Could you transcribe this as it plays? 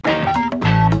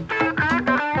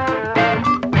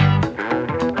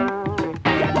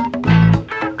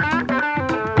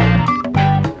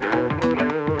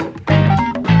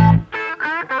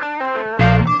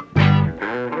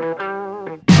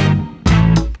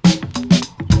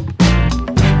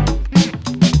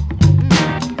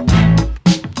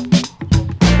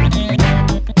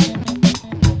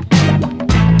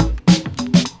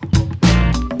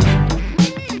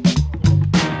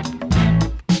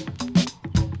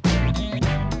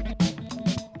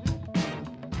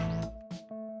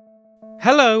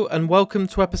Hello and welcome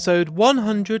to episode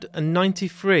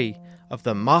 193 of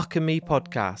the Mark and Me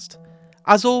podcast.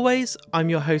 As always, I'm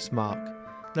your host Mark.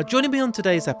 Now joining me on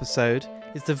today's episode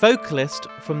is the vocalist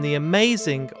from the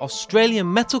amazing Australian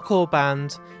metalcore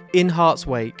band In Heart's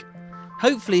Wake.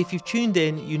 Hopefully if you've tuned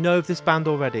in, you know of this band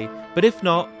already, but if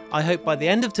not, I hope by the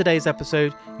end of today's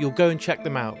episode you'll go and check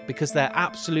them out because they're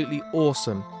absolutely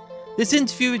awesome. This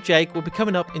interview with Jake will be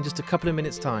coming up in just a couple of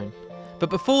minutes' time. But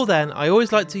before then, I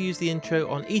always like to use the intro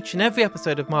on each and every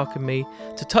episode of Mark and Me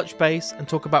to touch base and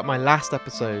talk about my last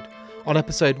episode. On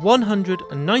episode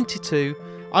 192,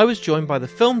 I was joined by the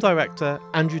film director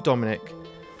Andrew Dominik.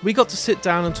 We got to sit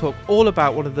down and talk all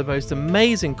about one of the most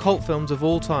amazing cult films of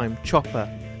all time, Chopper.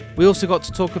 We also got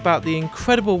to talk about the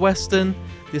incredible western,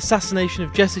 the assassination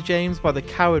of Jesse James by the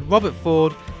coward Robert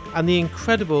Ford, and the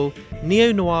incredible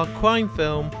neo-noir crime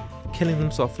film Killing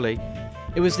Them Softly.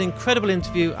 It was an incredible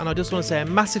interview and I just want to say a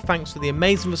massive thanks for the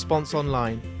amazing response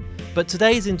online. But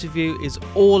today's interview is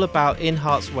all about In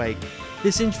Heart's Wake.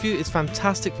 This interview is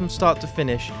fantastic from start to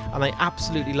finish and I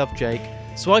absolutely love Jake,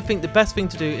 so I think the best thing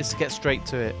to do is to get straight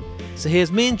to it. So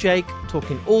here's me and Jake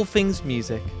talking all things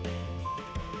music.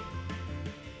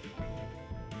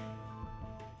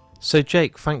 So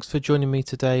Jake, thanks for joining me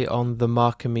today on the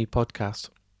Mark and Me podcast.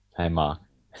 Hey Mark.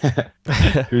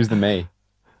 Who's the me?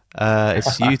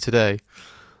 It's you today.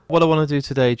 What I want to do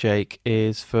today, Jake,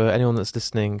 is for anyone that's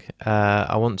listening,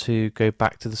 I want to go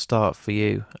back to the start for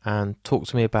you and talk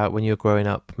to me about when you were growing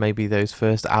up, maybe those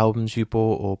first albums you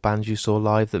bought or bands you saw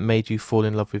live that made you fall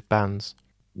in love with bands.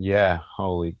 Yeah,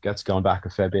 holy, that's going back a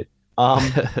fair bit.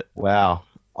 Wow,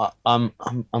 I'm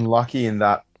lucky in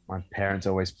that my parents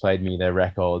always played me their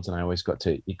records, and I always got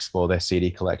to explore their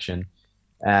CD collection.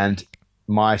 And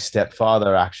my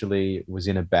stepfather actually was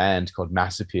in a band called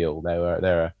Mass Appeal.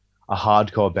 They're a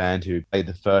hardcore band who played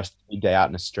the first big day out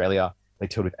in Australia. They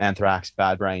toured with Anthrax,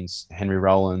 Bad Brains, Henry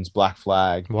Rollins, Black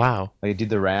Flag. Wow. They did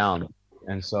the round.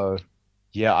 And so,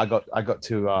 yeah, I got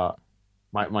to,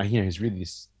 my he's really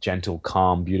this gentle,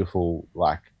 calm, beautiful,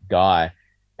 like, guy.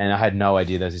 And I had no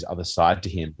idea there's this other side to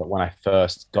him. But when I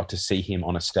first got to see him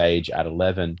on a stage at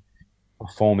 11,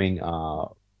 performing,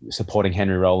 supporting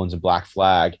Henry Rollins and Black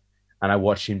Flag, and I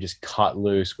watched him just cut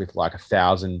loose with like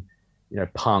 1,000,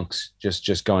 punks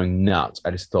just going nuts. I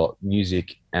just thought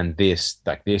music and this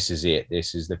is it.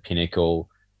 This is the pinnacle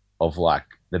of like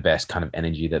the best kind of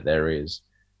energy that there is.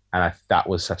 And that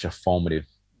was such a formative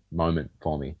moment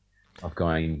for me of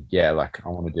going, yeah, like I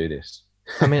want to do this.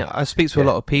 I mean, I speak to a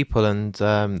lot of people and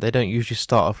they don't usually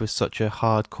start off with such a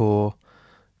hardcore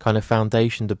kind of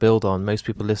foundation to build on. Most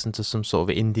people listen to some sort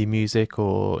of indie music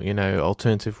or,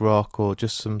 alternative rock or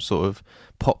just some sort of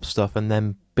pop stuff and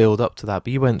then build up to that.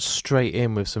 But you went straight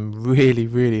in with some really,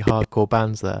 really hardcore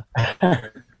bands there.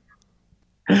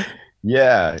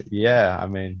 Yeah. I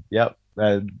mean, yep.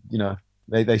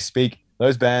 They speak,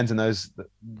 those bands and this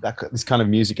kind of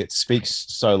music, it speaks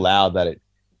so loud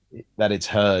that it's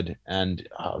heard. And,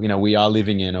 we are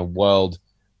living in a world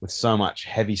with so much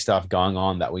heavy stuff going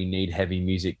on that we need heavy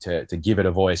music to give it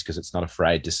a voice because it's not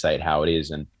afraid to say it how it is.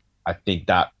 And I think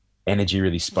that energy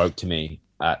really spoke to me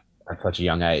at such a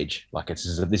young age. Like this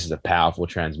is a powerful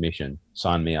transmission.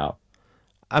 Sign me up.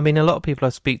 I mean, a lot of people I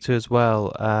speak to as well,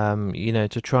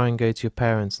 to try and go to your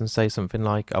parents and say something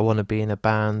like, I want to be in a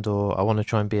band or I want to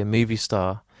try and be a movie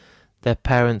star. Their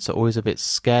parents are always a bit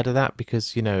scared of that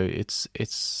because,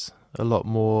 it's a lot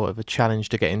more of a challenge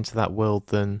to get into that world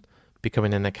than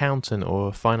becoming an accountant or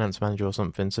a finance manager or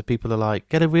something. So people are like,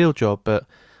 get a real job. But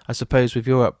I suppose with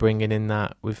your upbringing in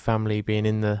that, with family being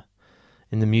in the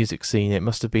music scene, it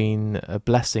must have been a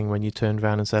blessing when you turned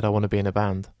around and said, I want to be in a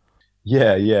band.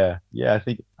 Yeah. I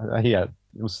think, it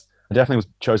was, I definitely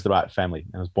chose the right family.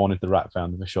 I was born into the right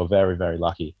family for sure. Very, very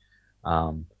lucky.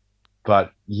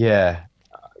 But yeah,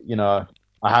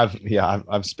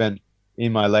 I've spent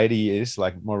in my later years,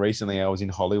 like more recently, I was in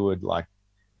Hollywood, like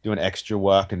doing extra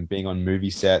work and being on movie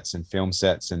sets and film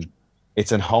sets, and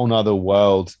it's a whole nother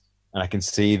world. And I can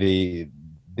see the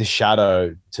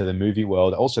shadow to the movie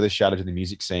world, also the shadow to the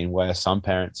music scene, where some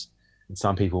parents and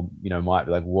some people, might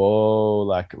be like, whoa,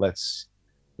 like let's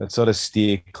sort of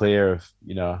steer clear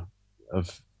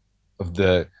of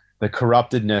the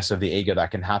corruptedness of the ego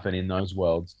that can happen in those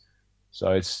worlds.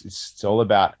 So it's all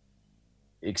about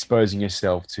exposing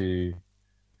yourself to,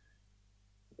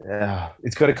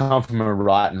 it's got to come from a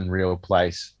right and real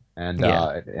place. And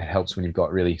it helps when you've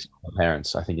got really strong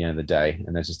parents, I think, at the end of the day.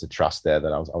 And there's just a trust there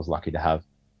that I was lucky to have.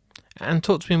 And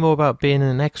talk to me more about being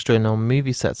an extra and on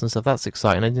movie sets and stuff. That's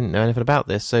exciting. I didn't know anything about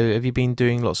this. So have you been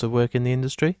doing lots of work in the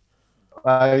industry?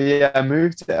 I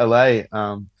moved to LA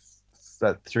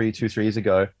about 3 years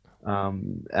ago.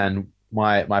 And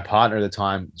my partner at the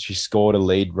time, she scored a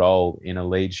lead role in a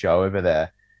lead show over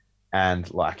there,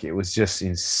 and like it was just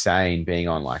insane being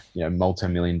on like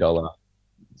multi-million dollar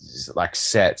like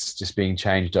sets just being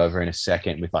changed over in a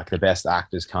second with like the best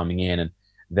actors coming in, and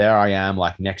there I am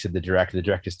like next to the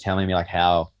director's telling me like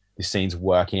how the scene's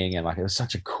working, and like it was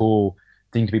such a cool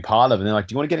thing to be part of. And they're like,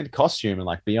 do you want to get into costume and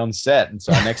like be on set? And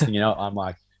so next thing you know,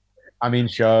 I'm in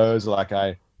shows, like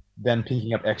I then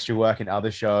picking up extra work in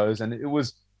other shows, and it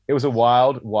was a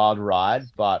wild ride,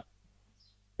 but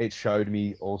it showed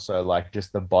me also like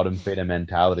just the bottom feeder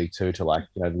mentality too, to like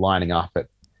lining up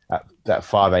at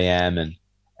 5 a.m. and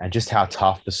just how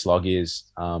tough the slog is.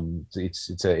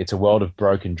 It's a world of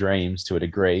broken dreams to a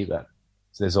degree, but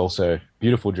there's also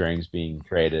beautiful dreams being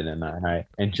created, and I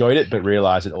enjoyed it, but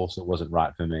realized it also wasn't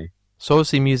right for me. So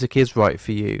obviously music is right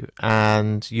for you,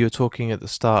 and you were talking at the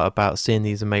start about seeing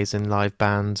these amazing live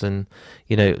bands, and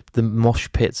the mosh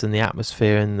pits and the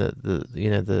atmosphere, and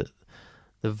the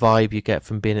vibe you get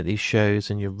from being at these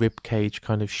shows, and your rib cage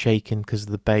kind of shaking because of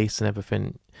the bass and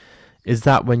everything. Is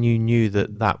that when you knew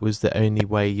that that was the only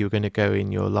way you were going to go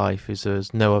in your life? Is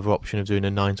there's no other option of doing a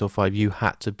 9 to 5? You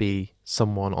had to be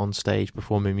someone on stage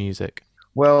performing music.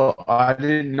 Well, I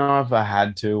didn't know if I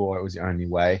had to or it was the only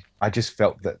way. I just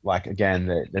felt that, like, again,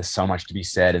 there's so much to be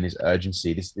said, and this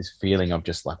urgency, this feeling of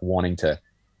just like wanting to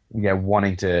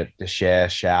share,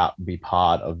 shout, and be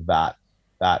part of that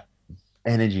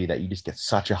energy that you just get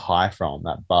such a high from,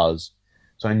 that buzz.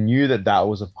 So I knew that that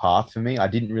was a path for me. I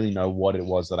didn't really know what it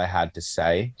was that I had to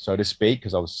say, so to speak,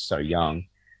 because I was so young.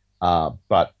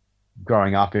 But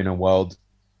growing up in a world,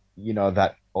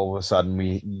 that all of a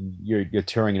sudden you're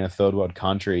touring in a third world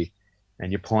country,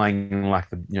 and you're playing in like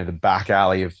the back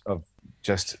alley of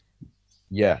just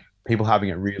people having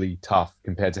it really tough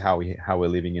compared to how we're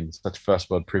living in such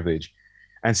first world privilege,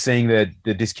 and seeing the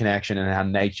disconnection and how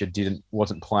nature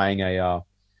wasn't playing a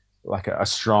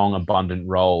strong abundant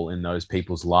role in those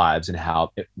people's lives, and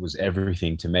how it was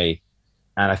everything to me.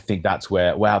 And I think that's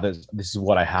where, wow, this is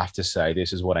what I have to say,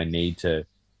 this is what I need to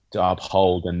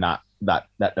uphold. And that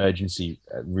urgency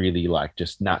really like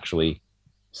just naturally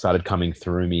started coming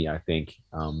through me, I think,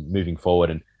 moving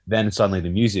forward. And then suddenly the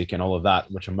music and all of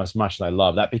that, which as much as I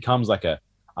love, that becomes like a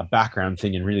background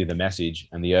thing, and really the message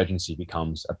and the urgency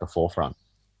becomes at the forefront.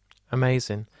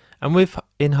 Amazing. And with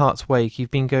In Heart's Wake,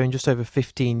 you've been going just over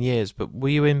 15 years, but were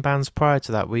you in bands prior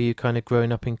to that? Were you kind of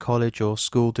growing up in college or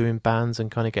school doing bands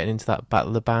and kind of getting into that battle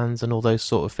of the bands and all those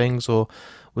sort of things? Or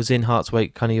was In Heart's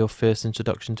Wake kind of your first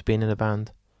introduction to being in a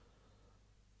band?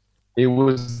 It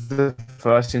was the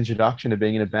first introduction to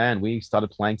being in a band. We started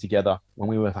playing together when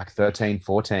we were like 13,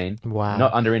 14, not Wow.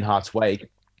 under In Heart's Wake,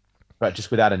 but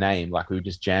just without a name. Like we were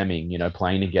just jamming,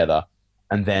 playing together.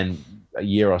 And then a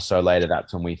year or so later,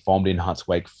 that's when we formed In Heart's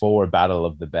Wake for a battle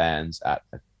of the bands at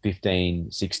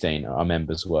 15, 16. Our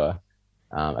members were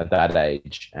at that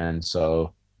age. And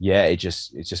so, yeah, it's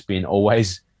just been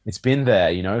always, it's been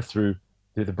there, through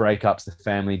the breakups, the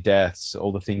family deaths,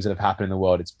 all the things that have happened in the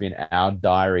world. It's been our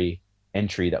diary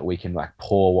entry that we can like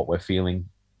pour what we're feeling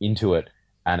into it.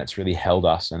 And it's really held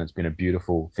us, and it's been a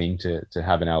beautiful thing to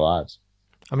have in our lives.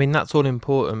 I mean, that's all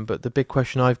important, but the big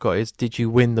question I've got is, did you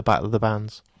win the battle of the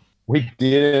bands? We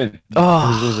did. It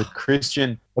was Oh,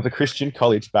 a Christian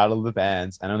college battle of the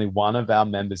bands, and only one of our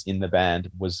members in the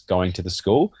band was going to the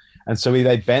school. And so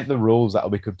they bent the rules that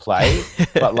we could play.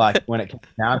 But like when it came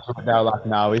down to it, they were like,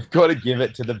 no, we've got to give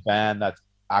it to the band that's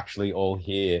actually all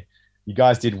here. You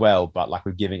guys did well, but like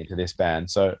we're giving it to this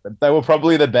band. So they were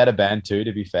probably the better band too,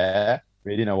 to be fair.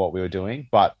 We didn't know what we were doing,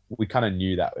 but we kind of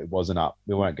knew that it wasn't up.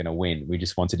 We weren't going to win. We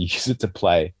just wanted to use it to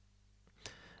play.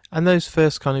 and those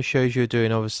first kind of shows you were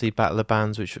doing, obviously Battle of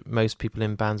Bands, which most people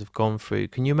in bands have gone through.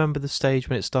 Can you remember the stage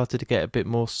when it started to get a bit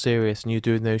more serious, and you're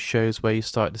doing those shows where you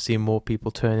started to see more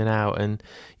people turning out, and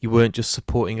you weren't just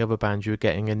supporting other bands, you were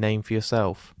getting a name for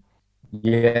yourself?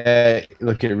 Yeah,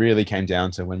 look, it really came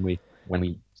down to when we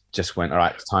just went, all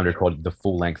right, it's time to record the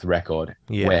full length record.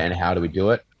 Where Yeah. and how do we do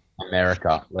it?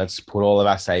 America. Let's put all of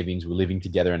our savings. We're living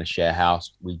together in a share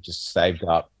house. We just saved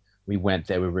up. We went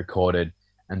there, we recorded,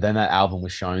 and then that album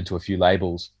was shown to a few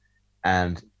labels,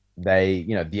 and they,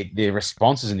 the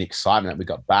responses and the excitement that we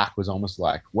got back was almost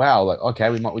like, wow, like okay,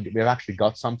 we've actually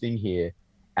got something here.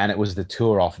 And it was the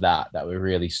tour off that we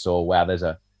really saw, wow, there's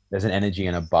an energy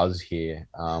and a buzz here,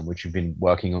 which we've been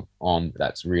working on.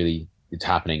 That's really, it's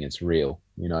happening. It's real.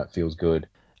 It feels good.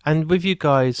 And with you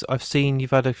guys, I've seen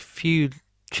you've had a few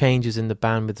changes in the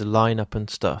band with the lineup and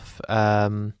stuff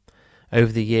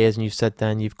over the years, and you said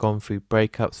then you've gone through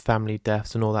breakups, family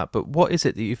deaths, and all that. But what is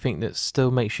it that you think that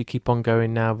still makes you keep on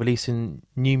going now, releasing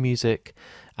new music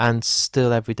and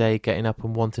still every day getting up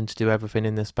and wanting to do everything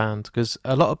in this band? Because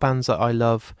a lot of bands that I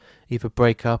love either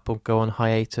break up or go on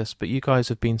hiatus, but you guys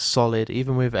have been solid.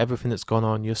 Even with everything that's gone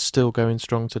on, you're still going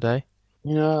strong today.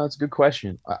 That's a good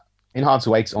question. In Hearts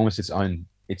Awake's almost its own.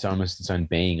 It's almost its own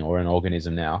being or an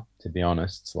organism now. To be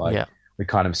honest, it's like Yeah. we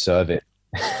kind of serve it,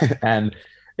 and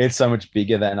it's so much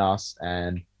bigger than us.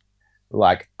 And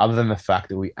like, other than the fact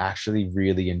that we actually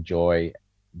really enjoy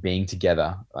being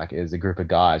together, like as a group of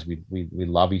guys, we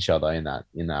love each other in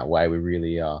that way. We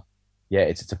really yeah,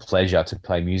 it's a pleasure to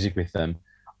play music with them.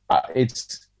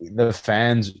 It's the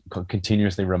fans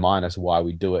continuously remind us why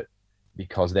we do it,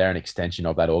 because they're an extension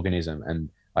of that organism. And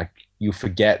like, you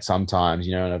forget sometimes,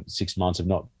 in 6 months of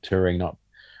not touring, not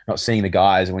seeing the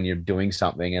guys, when you're doing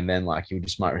something, and then like you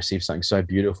just might receive something so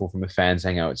beautiful from a fan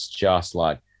saying, "Oh, it's just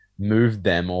like moved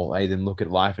them," or they then look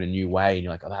at life in a new way, and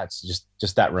you're like, "Oh, that's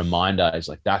just that reminder." It's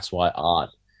like, that's why art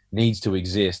needs to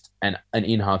exist, and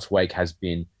In Heart's Wake has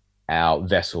been our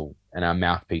vessel and our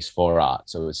mouthpiece for art.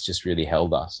 So it's just really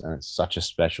held us, and it's such a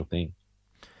special thing.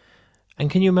 And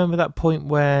can you remember that point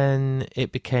when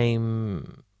it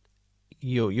became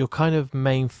your kind of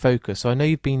main focus? So I know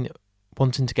you've been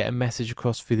wanting to get a message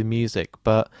across through the music,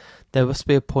 but there must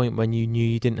be a point when you knew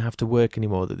you didn't have to work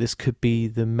anymore, that this could be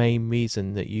the main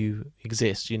reason that you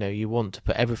exist. You want to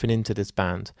put everything into this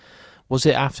band. Was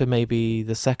it after maybe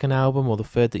the second album or the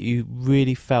third that you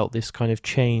really felt this kind of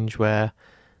change where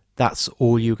that's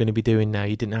all you're going to be doing now?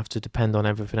 You didn't have to depend on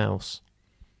everything else.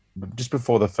 Just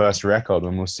before the first record,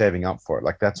 when we were saving up for it,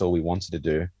 like, that's all we wanted to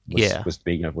do was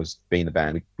being the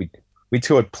band. We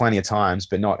toured plenty of times,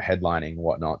 but not headlining and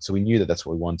whatnot. So we knew that that's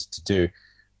what we wanted to do.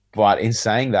 But in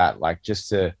saying that, like, just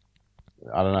to,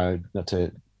 I don't know,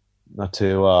 not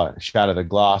to shatter the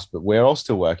glass, but we're all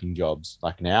still working jobs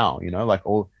like now, like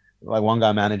one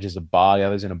guy manages a bar, the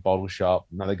other's in a bottle shop,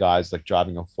 another guy's like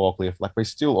driving a forklift. Like, we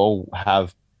still all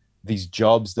have these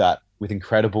jobs that with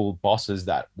incredible bosses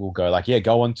that will go like, yeah,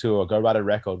 go on tour, go write a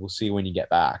record. We'll see you when you get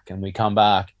back. And we come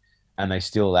back and they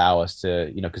still allow us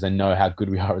to, because they know how good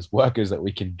we are as workers, that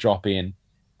we can drop in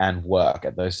and work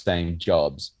at those same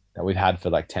jobs that we've had for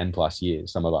like 10 plus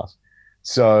years, some of us.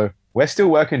 So we're still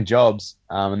working jobs.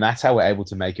 And that's how we're able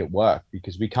to make it work,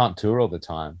 because we can't tour all the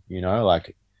time,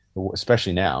 like,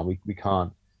 especially now, we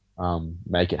can't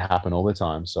make it happen all the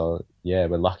time. So yeah,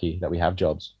 we're lucky that we have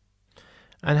jobs.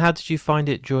 And how did you find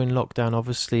it during lockdown?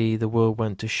 Obviously, the world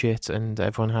went to shit and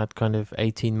everyone had kind of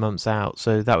 18 months out.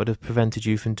 So that would have prevented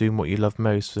you from doing what you love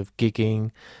most, of gigging,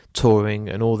 touring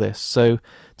and all this. So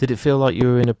did it feel like you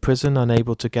were in a prison,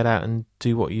 unable to get out and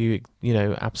do what you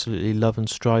absolutely love and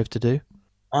strive to do?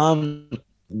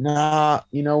 Nah,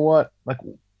 you know what? Like,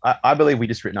 I believe we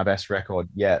just written our best record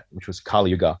yet, which was Kali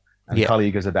Yuga. And yeah. Kali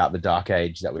Yuga is about the dark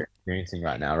age that we're experiencing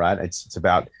right now, right? It's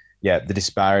about, the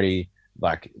disparity,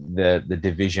 like the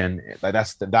division. Like,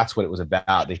 that's what it was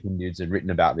about. The Hindus had written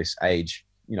about this age,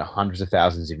 hundreds of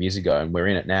thousands of years ago, and we're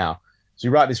in it now. So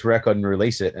you write this record and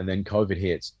release it, and then COVID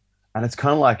hits, and it's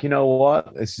kind of like, you know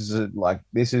what? This is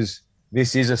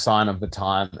a sign of the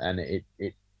time, and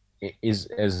it is,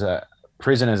 as a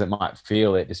prison as it might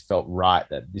feel, it just felt right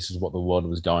that this is what the world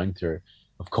was going through.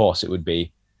 Of course, it would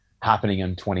be happening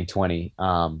in 2020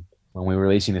 when we were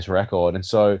releasing this record, and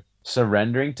so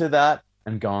surrendering to that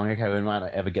and going, okay, we might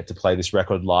not ever get to play this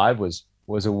record live, was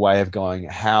a way of going,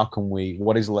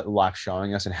 what is life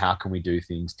showing us, and how can we do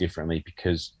things differently?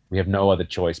 Because we have no other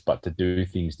choice but to do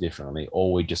things differently,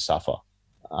 or we just suffer.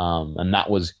 And that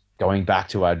was going back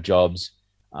to our jobs,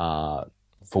 for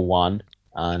one.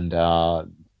 And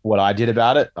what I did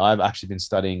about it, I've actually been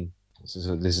studying, this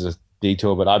is a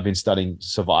detour, but I've been studying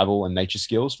survival and nature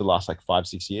skills for the last like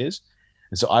 5-6 years.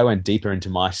 And so I went deeper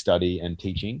into my study and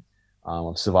teaching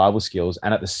of survival skills,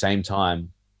 and at the same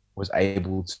time was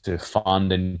able to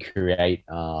fund and create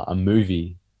a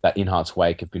movie that In Heart's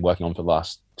Wake have been working on for the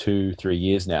last 2-3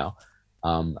 years now,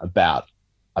 about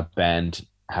a band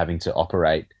having to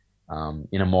operate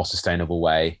in a more sustainable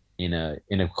way in a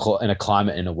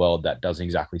climate, in a world that doesn't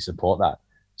exactly support that.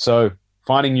 So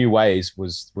finding new ways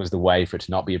was the way for it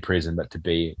to not be a prison, but to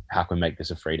be, how can we make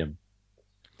this a freedom?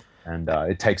 And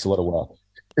it takes a lot of work.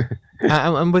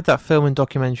 And with that film and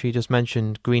documentary you just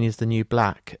mentioned, Green is the New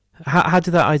Black, how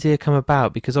did that idea come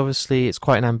about? Because obviously it's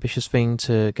quite an ambitious thing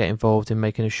to get involved in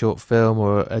making a short film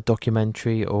or a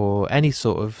documentary or any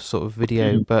sort of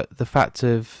video, but the fact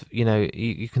of,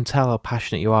 you can tell how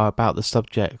passionate you are about the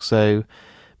subject. So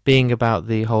being about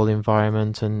the whole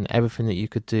environment and everything that you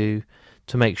could do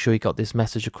to make sure you got this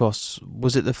message across,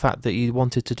 was it the fact that you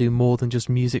wanted to do more than just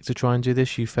music to try and do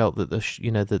this? You felt that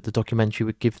the documentary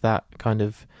would give that kind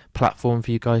of platform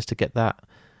for you guys to get that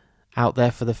out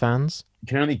there for the fans? you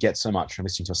can only get so much from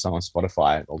listening to a song on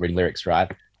Spotify or read lyrics,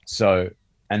 right? So,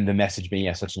 and the message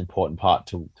being such an important part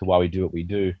to why we do what we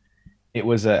do. It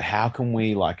was a how can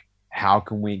we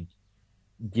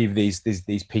give these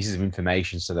pieces of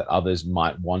information so that others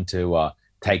might want to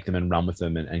take them and run with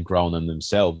them and grow on them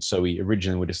themselves. So we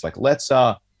originally were just like, let's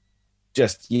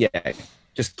just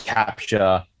just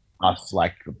capture us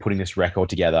like putting this record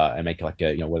together and make like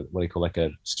a what do you call like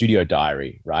a studio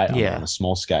diary, right? On a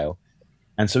small scale.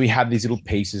 And so we have these little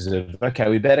pieces of, okay,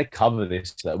 we better cover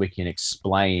this so that we can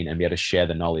explain and be able to share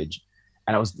the knowledge.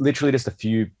 And it was literally just a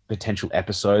few potential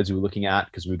episodes we were looking at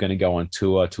because we were going to go on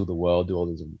tour the world, do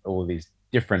all of these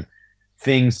different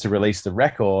things to release the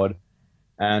record.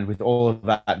 And with all of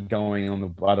that going on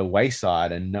by the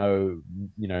wayside and no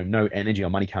energy or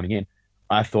money coming in,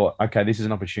 I thought, okay, this is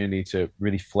an opportunity to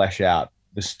really flesh out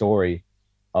the story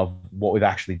of what we've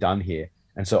actually done here.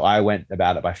 And so I went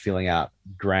about it by filling out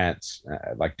grants,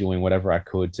 like doing whatever I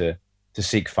could to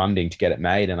seek funding to get it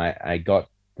made. And I got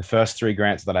the first 3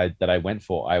 grants that I went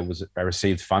for. I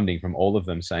received funding from all of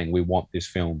them saying, we want this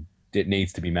film. It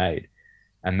needs to be made.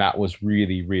 And that was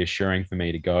really reassuring for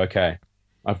me to go, okay,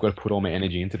 I've got to put all my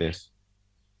energy into this.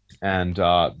 And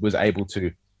was able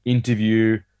to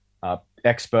interview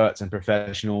experts and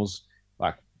professionals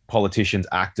like politicians,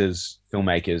 actors,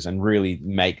 filmmakers, and really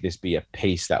make this be a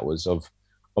piece that was of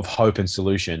hope and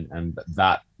solution. And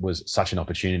that was such an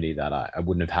opportunity that I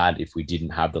wouldn't have had if we didn't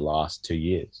have the last 2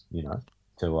 years,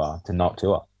 to not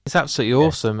tour. It's absolutely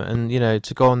awesome. And,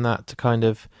 to go on that, to kind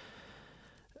of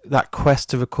that quest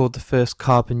to record the first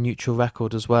carbon neutral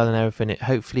record as well and everything, it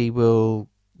hopefully will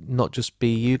not just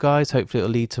be you guys, hopefully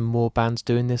it'll lead to more bands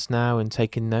doing this now and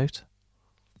taking note.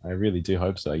 I really do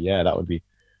hope so. Yeah, that would be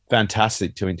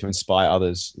fantastic to inspire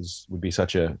others. Would be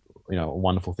such a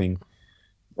wonderful thing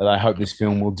that I hope this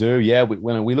film will do. Yeah,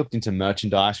 when we looked into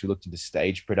merchandise, we looked into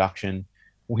stage production,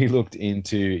 we looked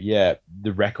into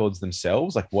the records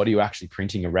themselves. Like, what are you actually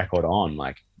printing a record on?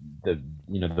 Like the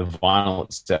vinyl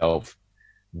itself,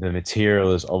 the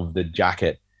materials of the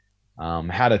jacket,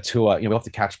 how to tour. We have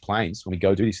to catch planes when we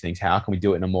go do these things. How can we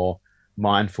do it in a more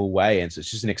mindful way? And so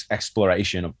it's just an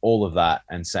exploration of all of that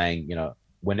and saying,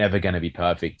 we're never going to be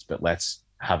perfect, but let's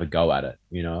have a go at it.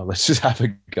 Let's just have a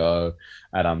go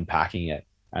at unpacking it.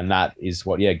 And that is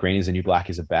what, Green is the New Black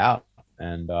is about.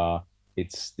 And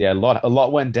it's a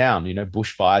lot went down,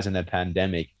 bushfires and the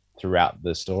pandemic throughout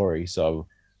the story. So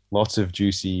lots of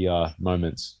juicy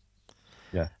moments.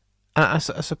 Yeah. And I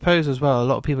suppose as well, a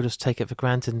lot of people just take it for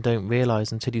granted and don't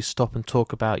realise until you stop and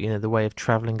talk about, the way of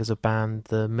travelling as a band,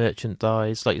 the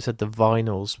merchandise, like you said, the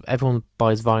vinyls. Everyone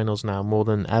buys vinyls now more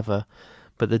than ever.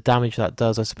 But the damage that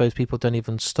does, I suppose people don't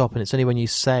even stop. And it's only when you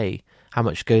say how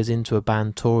much goes into a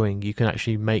band touring, you can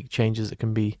actually make changes that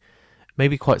can be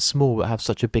maybe quite small but have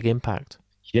such a big impact.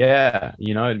 Yeah,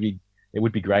 it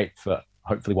would be great for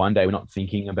hopefully one day we're not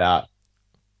thinking about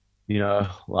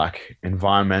like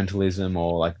environmentalism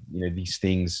or like, these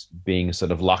things being a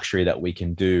sort of luxury that we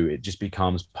can do. It just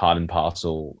becomes part and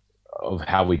parcel of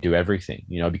how we do everything,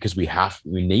 because we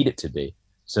need it to be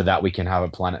so that we can have a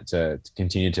planet to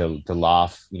continue to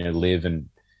laugh, live and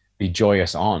be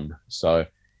joyous on. So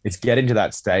it's getting to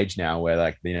that stage now where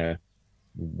like,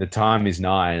 the time is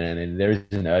nigh and there is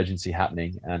an urgency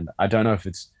happening. And I don't know if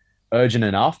it's urgent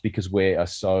enough because we are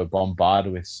so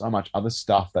bombarded with so much other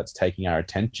stuff that's taking our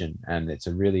attention, and it's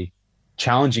a really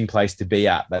challenging place to be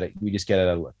at. That we just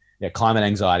get climate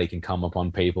anxiety can come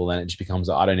upon people, and it just becomes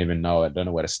I don't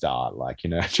know where to start. Like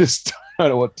I just don't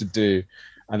know what to do,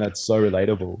 and that's so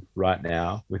relatable right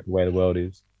now with the way the world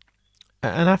is.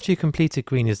 And after you completed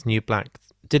Green is the New Black,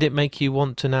 did it make you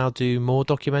want to now do more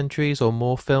documentaries or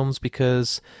more films?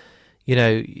 Because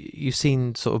you've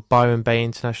seen sort of Byron Bay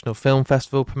International Film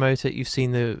Festival promote it. You've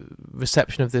seen the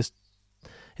reception of this.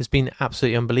 It's been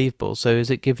absolutely unbelievable. So is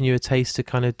it giving you a taste to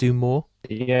kind of do more?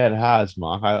 Yeah, it has,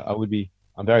 Mark.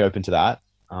 I'm very open to that.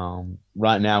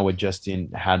 Right now we're just in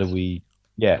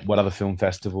what other film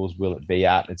festivals will it be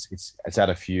at? It's at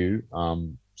a few,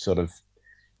 sort of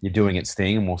you're doing its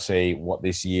thing, and we'll see what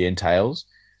this year entails.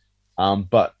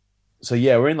 But so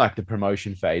we're in like the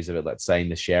promotion phase of it, let's say, in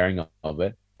the sharing of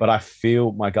it. But I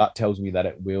feel my gut tells me that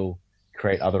it will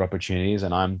create other opportunities,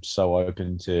 and I'm so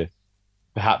open to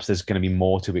perhaps there's going to be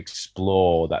more to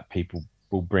explore that people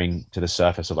will bring to the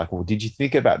surface of like, well, did you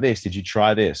think about this? Did you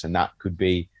try this? And that could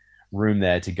be room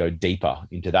there to go deeper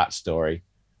into that story.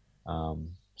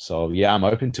 So I'm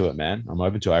open to it, man. I'm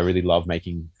open to it. I really love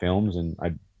making films, and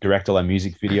I direct all our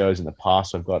music videos in the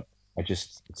past. It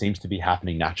seems to be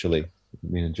happening naturally.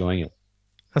 I've been enjoying it.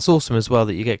 That's awesome as well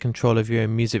that you get control of your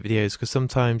own music videos, because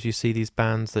sometimes you see these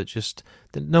bands that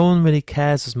no one really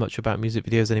cares as much about music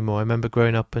videos anymore. I remember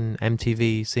growing up on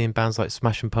MTV seeing bands like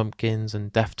Smashing Pumpkins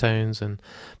and Deftones and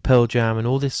Pearl Jam, and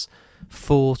all this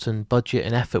thought and budget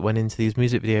and effort went into these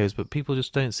music videos, but people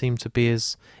just don't seem to be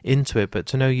as into it. But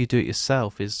to know you do it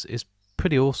yourself is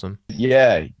pretty awesome.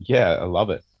 Yeah, yeah, I love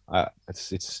it.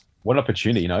 It's what an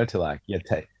opportunity, to like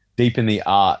deepen the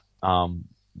art.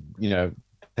 You know,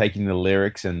 taking the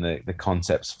lyrics and the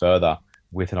concepts further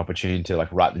with an opportunity to like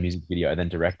write the music video and then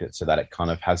direct it so that it kind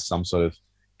of has some sort of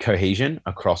cohesion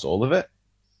across all of it.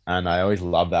 And I always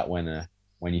love that when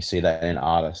you see that in an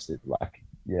artist,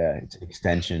 it's an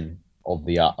extension of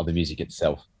the art of the music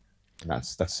itself, and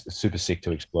that's super sick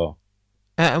to explore.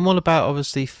 And what about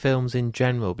obviously films in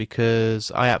general?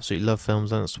 Because I absolutely love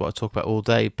films, and that's what I talk about all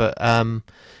day. But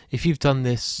if you've done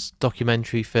this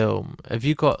documentary film, have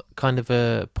you got kind of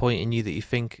a point in you that you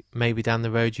think maybe down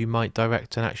the road you might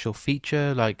direct an actual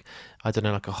feature, like I don't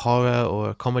know, like a horror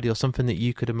or a comedy or something that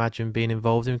you could imagine being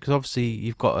involved in? Because obviously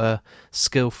you've got a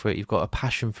skill for it, you've got a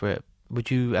passion for it.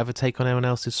 Would you ever take on anyone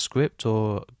else's script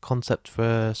or concept for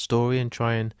a story and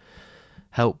try and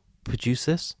help produce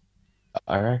this?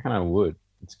 I reckon I would.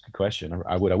 It's a good question.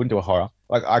 I would. I wouldn't do a horror.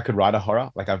 Like I could write a horror.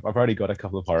 Like I've already got a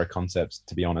couple of horror concepts,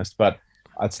 to be honest, but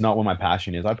that's not what my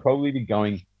passion is. I'd probably be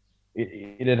going.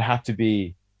 It'd have to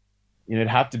be. It'd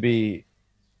have to be.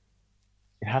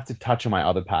 It'd have to touch on my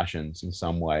other passions in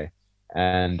some way.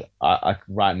 And I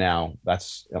right now,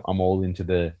 I'm all into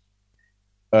the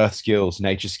earth skills,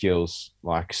 nature skills,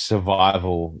 like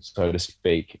survival, so to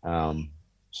speak.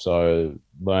 So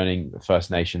learning the First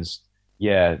Nations,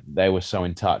 yeah, they were so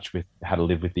in touch with how to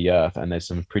live with the earth, and there's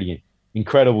some pretty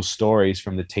incredible stories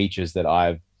from the teachers that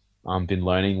I've been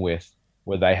learning with,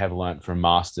 where they have learned from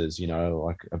masters,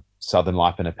 like Southern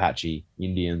Life and Apache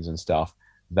Indians and stuff.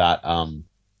 That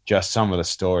just some of the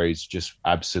stories just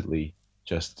absolutely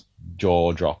just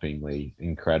jaw-droppingly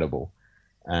incredible.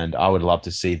 And I would love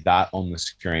to see that on the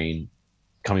screen,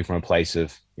 coming from a place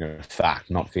of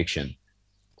fact, not fiction,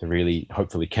 to really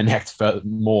hopefully connect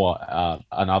more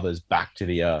and others back to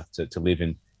the earth to live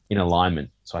in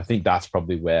alignment. So I think that's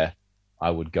probably where I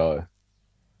would go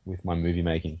with my movie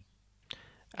making.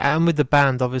 And with the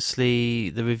band, obviously,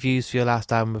 the reviews for your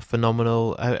last album were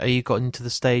phenomenal. Are you gotten to the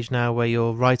stage now where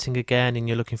you're writing again and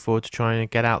you're looking forward to trying to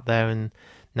get out there, and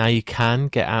now you can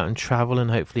get out and travel and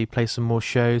hopefully play some more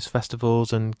shows,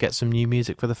 festivals, and get some new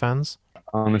music for the fans?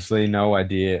 Honestly, no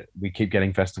idea. We keep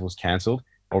getting festivals cancelled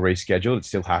or rescheduled. It's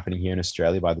still happening here in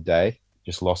Australia by the day.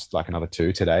 Just lost like another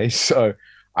two today. So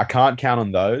I can't count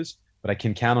on those, but I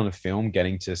can count on a film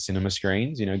getting to cinema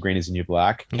screens. Green is the New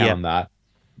Black. Count Yeah. on that.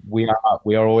 We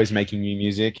are always making new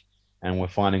music, and we're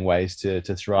finding ways to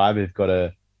thrive. We've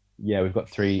got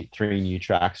three new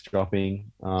tracks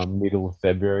dropping middle of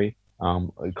February.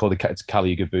 It's Kali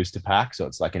Yuga Booster Pack, so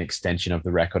it's like an extension of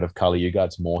the record of Kali Yuga.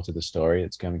 It's more to the story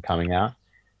that's coming out,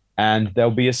 and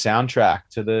there'll be a soundtrack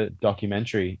to the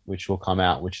documentary which will come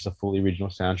out, which is a fully original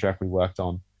soundtrack we worked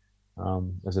on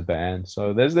as a band.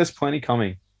 So there's plenty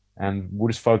coming, and we'll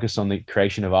just focus on the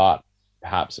creation of art,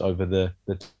 perhaps over the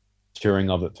touring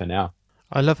of it for now.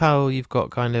 I love how you've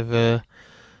got kind of a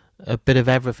bit of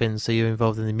everything. So you're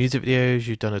involved in the music videos,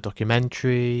 you've done a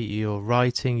documentary, you're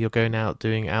writing, you're going out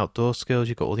doing outdoor skills,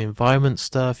 you've got all the environment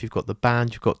stuff, you've got the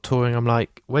band, you've got touring. I'm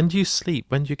like, when do you sleep?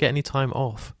 When do you get any time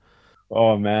off?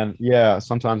 Oh man, yeah.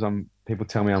 Sometimes people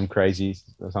tell me I'm crazy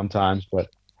sometimes, but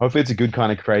hopefully it's a good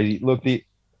kind of crazy. Look, the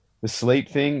sleep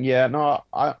thing, yeah, no,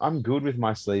 I'm good with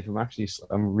my sleep. I'm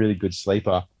a really good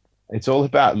sleeper. It's all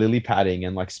about lily padding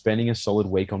and like spending a solid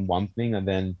week on one thing and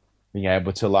then being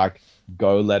able to like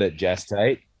go let it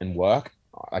gestate and work,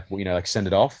 like send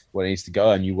it off where it needs to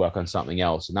go, and you work on something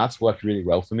else. And that's worked really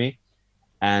well for me.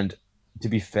 And to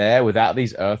be fair, without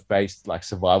these earth-based like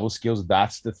survival skills,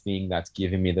 that's the thing that's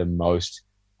giving me the most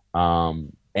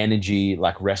energy,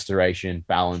 like restoration,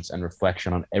 balance, and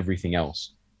reflection on everything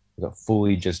else. It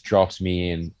fully just drops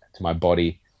me in to my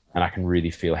body, and I can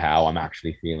really feel how I'm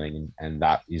actually feeling. And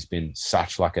that has been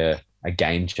such like a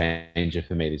game changer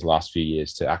for me these last few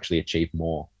years to actually achieve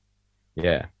more.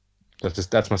 Yeah,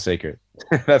 that's my secret.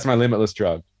 That's my limitless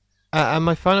drug. And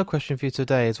my final question for you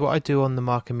today is, what I do on the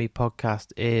Mark and Me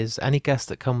podcast is any guest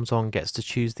that comes on gets to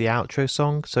choose the outro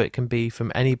song. So it can be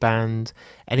from any band,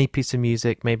 any piece of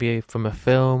music, maybe from a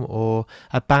film or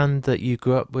a band that you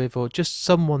grew up with, or just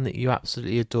someone that you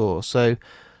absolutely adore. So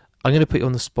I'm going to put you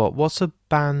on the spot. What's a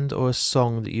band or a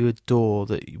song that you adore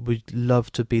that you would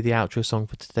love to be the outro song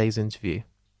for today's interview?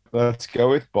 Let's go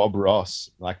with Bob Ross,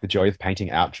 like the Joy of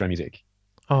Painting outro music.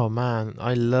 Oh man,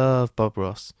 I love Bob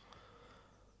Ross.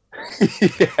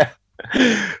 Yeah.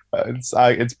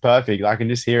 It's perfect. I can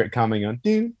just hear it coming on.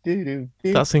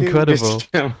 That's incredible.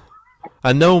 Just-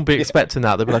 And no one will be Yeah. expecting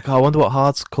that. They'll be like, oh, I wonder what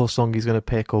hardcore song he's going to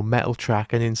pick or metal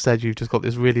track. And instead, you've just got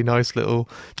this really nice little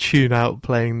tune out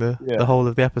playing the Yeah. whole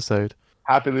of the episode.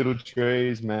 Happy little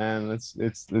trees, man. It's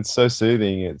so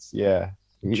soothing. It's yeah.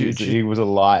 Do- do- He was a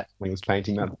light when he was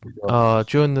painting that.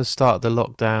 During the start of the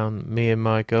lockdown, me and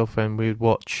my girlfriend, we would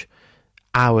watch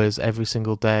hours every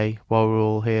single day while we were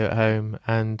all here at home,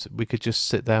 and we could just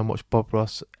sit there and watch Bob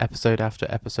Ross episode after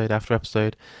episode after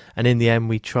episode. And in the end,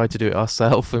 we tried to do it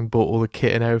ourselves and bought all the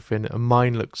kit and everything, and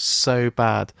mine looked so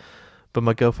bad. But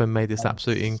my girlfriend made this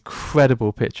absolutely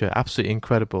incredible picture, absolutely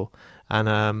incredible.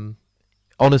 And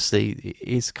honestly,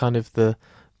 it's kind of the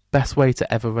best way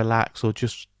to ever relax or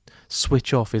just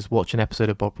switch off is watch an episode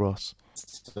of Bob Ross.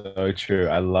 So true.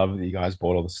 I love that you guys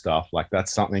bought all the stuff. Like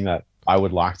that's something that I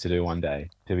would like to do one day,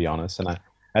 to be honest. And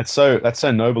that's so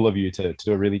noble of you to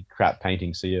do a really crap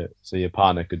painting so your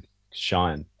partner could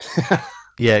shine.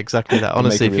 Yeah, exactly that. And make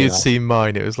Honestly, it if really you'd nice. seen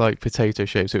mine, it was like potato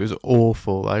shapes. It was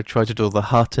awful. I tried to do all the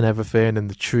hut and everything and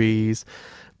the trees,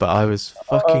 but I was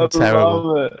fucking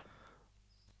terrible. Love it.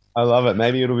 I love it.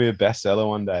 Maybe it'll be a bestseller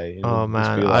one day. Oh It'll just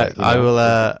man, be like,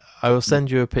 I will send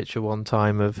you a picture one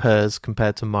time of hers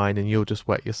compared to mine, and you'll just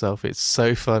wet yourself. It's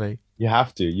so funny. you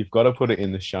have to. You've got to put it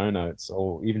in the show notes,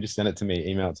 or even just send it to me,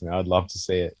 email it to me. I'd love to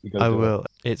see it. You got to I do it. will.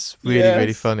 It's really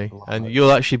Yes. funny, Love and it.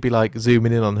 you'll actually be like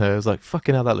zooming in on her. It's like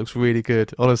fucking hell, that looks really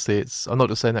good. Honestly, it's. I'm not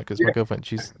just saying that because my Yeah. girlfriend,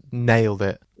 she's nailed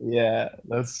it. Yeah,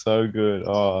 that's so good.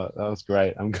 Oh, that was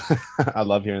great. I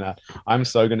love hearing that. I'm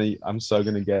so gonna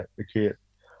get the kit.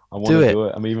 I want Do to it. do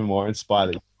it. I'm even more inspired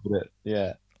that you did it.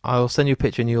 Yeah. I'll send you a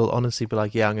picture, and you'll honestly be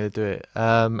like, "Yeah, I'm going to do it."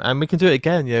 And we can do it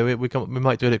again. Yeah, we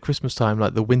might do it at Christmas time,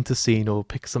 like the winter scene, or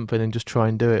pick something and just try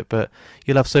and do it. But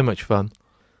you'll have so much fun.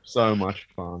 So much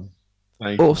fun.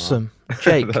 Thank you, Mark. Awesome,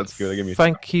 Jake. That's good. Give me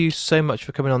Thank you so much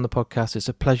for coming on the podcast. It's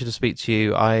a pleasure to speak to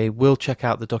you. I will check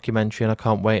out the documentary, and I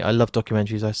can't wait. I love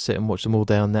documentaries. I sit and watch them all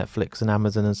day on Netflix and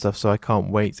Amazon and stuff. So I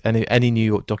can't wait. Any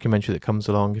new documentary that comes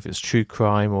along, if it's true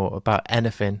crime or about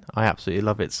anything, I absolutely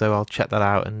love it. So I'll check that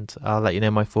out, and I'll let you know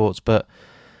my thoughts. But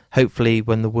hopefully,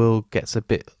 when the world gets a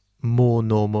bit more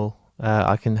normal,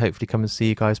 I can hopefully come and see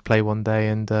you guys play one day.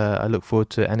 And I look forward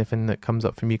to anything that comes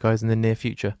up from you guys in the near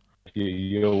future.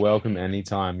 You're welcome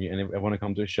anytime. And if I want to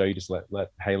come to a show, you just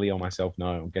let Haley or myself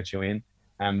know. We'll get you in,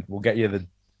 and we'll get you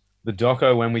the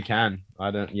doco when we can.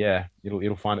 Yeah,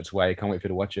 it'll find its way. Can't wait for you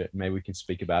to watch it. Maybe we can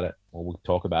speak about it, or we'll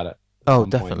talk about it. Oh,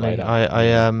 some point definitely.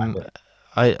 later.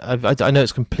 I know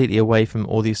it's completely away from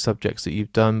all these subjects that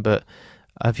you've done, but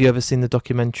have you ever seen the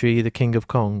documentary The King of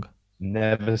Kong?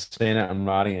 Never seen it. I'm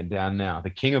writing it down now. The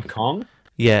King of Kong.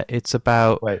 Yeah, it's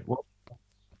about Wait, what?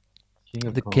 King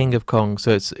of the Kong. King of Kong.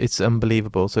 So it's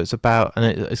unbelievable. So it's about, and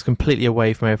it's completely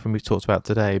away from everything we've talked about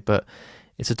today, but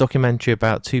it's a documentary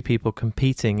about two people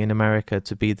competing in America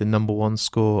to be the #1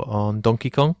 score on Donkey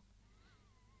Kong.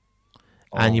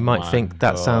 And Oh you might my think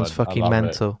that sounds God, I fucking love it.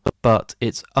 mental, but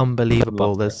it's unbelievable.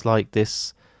 Love it. There's like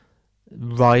this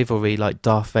rivalry, like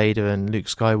Darth Vader and Luke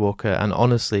Skywalker, and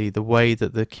honestly, the way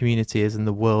that the community is in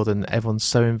the world and everyone's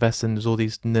so invested, and there's all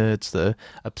these nerds that are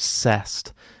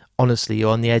obsessed. Honestly, you're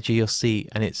on the edge of your seat,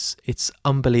 and it's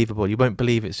unbelievable. You won't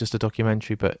believe it's just a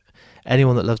documentary, but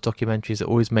anyone that loves documentaries, it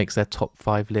always makes their top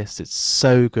 5 lists. It's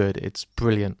so good. It's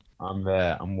brilliant. I'm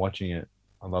there. I'm watching it.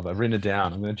 I love it. I've written it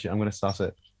down. I'm gonna suss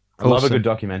it. I love a Awesome. good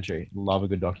documentary. Love a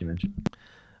good documentary.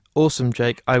 Awesome,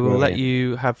 Jake. I will let Brilliant.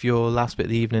 you have your last bit of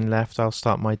the evening left. I'll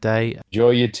start my day.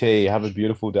 Enjoy your tea. Have a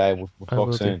beautiful day. We'll I will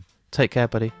talk do. soon. Take care,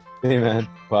 buddy. See you, man.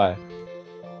 Bye.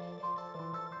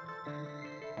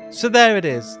 So there it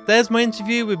is. There's my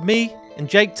interview with me and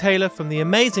Jake Taylor from the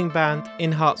amazing band In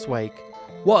Heart's Wake.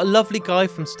 What a lovely guy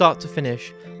from start to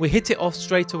finish. We hit it off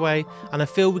straight away, and I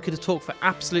feel we could have talked for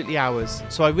absolutely hours.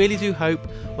 So I really do hope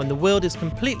when the world is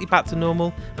completely back to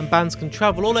normal and bands can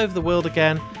travel all over the world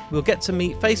again, we'll get to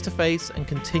meet face to face and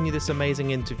continue this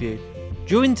amazing interview.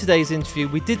 During today's interview,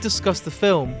 we did discuss the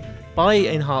film by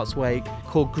In Heart's Wake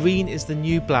called Green is the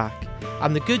New Black.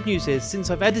 And the good news is, since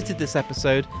I've edited this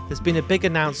episode, there's been a big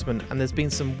announcement and there's been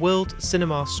some world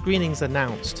cinema screenings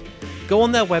announced. Go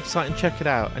on their website and check it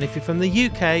out. And if you're from the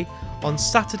UK, on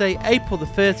Saturday, April the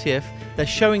 30th, they're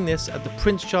showing this at the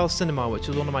Prince Charles Cinema, which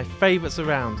is one of my favourites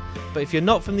around. But if you're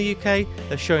not from the UK,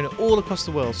 they're showing it all across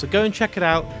the world. So go and check it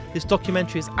out. This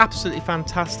documentary is absolutely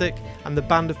fantastic, and the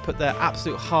band have put their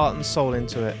absolute heart and soul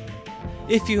into it.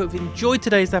 If you have enjoyed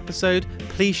today's episode,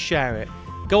 please share it.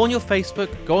 go on your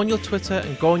Facebook, go on your Twitter,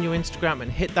 and go on your Instagram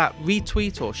and hit that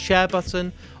retweet or share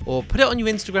button, or put it on your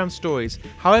Instagram stories,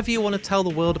 however you want to tell the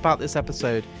world about this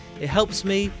episode. It helps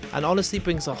me and honestly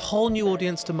brings a whole new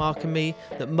audience to Mark and Me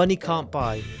that money can't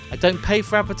buy. I don't pay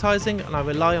for advertising and I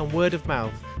rely on word of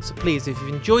mouth. So please, if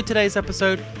you've enjoyed today's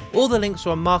episode, all the links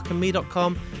are on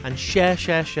markandme.com, and share.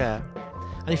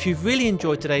 And if you've really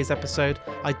enjoyed today's episode,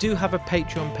 I do have a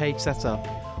Patreon page set up.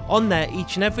 On there,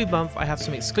 each and every month, I have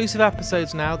some exclusive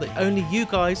episodes now that only you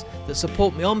guys that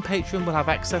support me on Patreon will have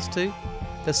access to.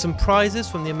 There's some prizes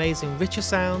from the amazing Richer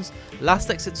Sounds, Last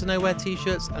Exit to Nowhere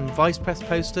t-shirts and Vice Press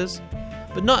posters.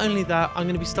 But not only that, I'm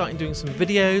going to be starting doing some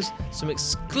videos, some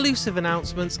exclusive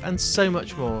announcements, and so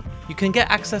much more. You can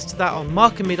get access to that on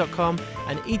markandme.com,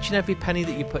 and each and every penny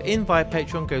that you put in via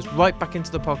Patreon goes right back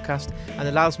into the podcast and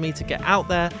allows me to get out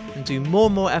there and do more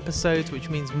and more episodes, which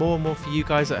means more and more for you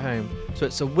guys at home. So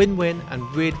it's a win-win and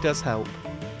really does help.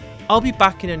 I'll be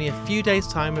back in only a few days'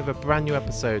 time with a brand new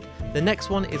episode. The next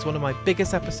one is one of my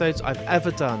biggest episodes I've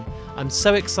ever done. I'm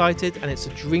so excited and it's a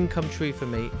dream come true for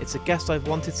me. It's a guest I've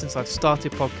wanted since I've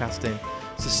started podcasting.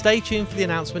 So stay tuned for the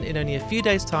announcement in only a few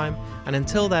days' time, and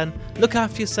until then, look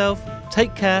after yourself,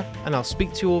 take care, and I'll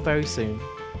speak to you all very soon.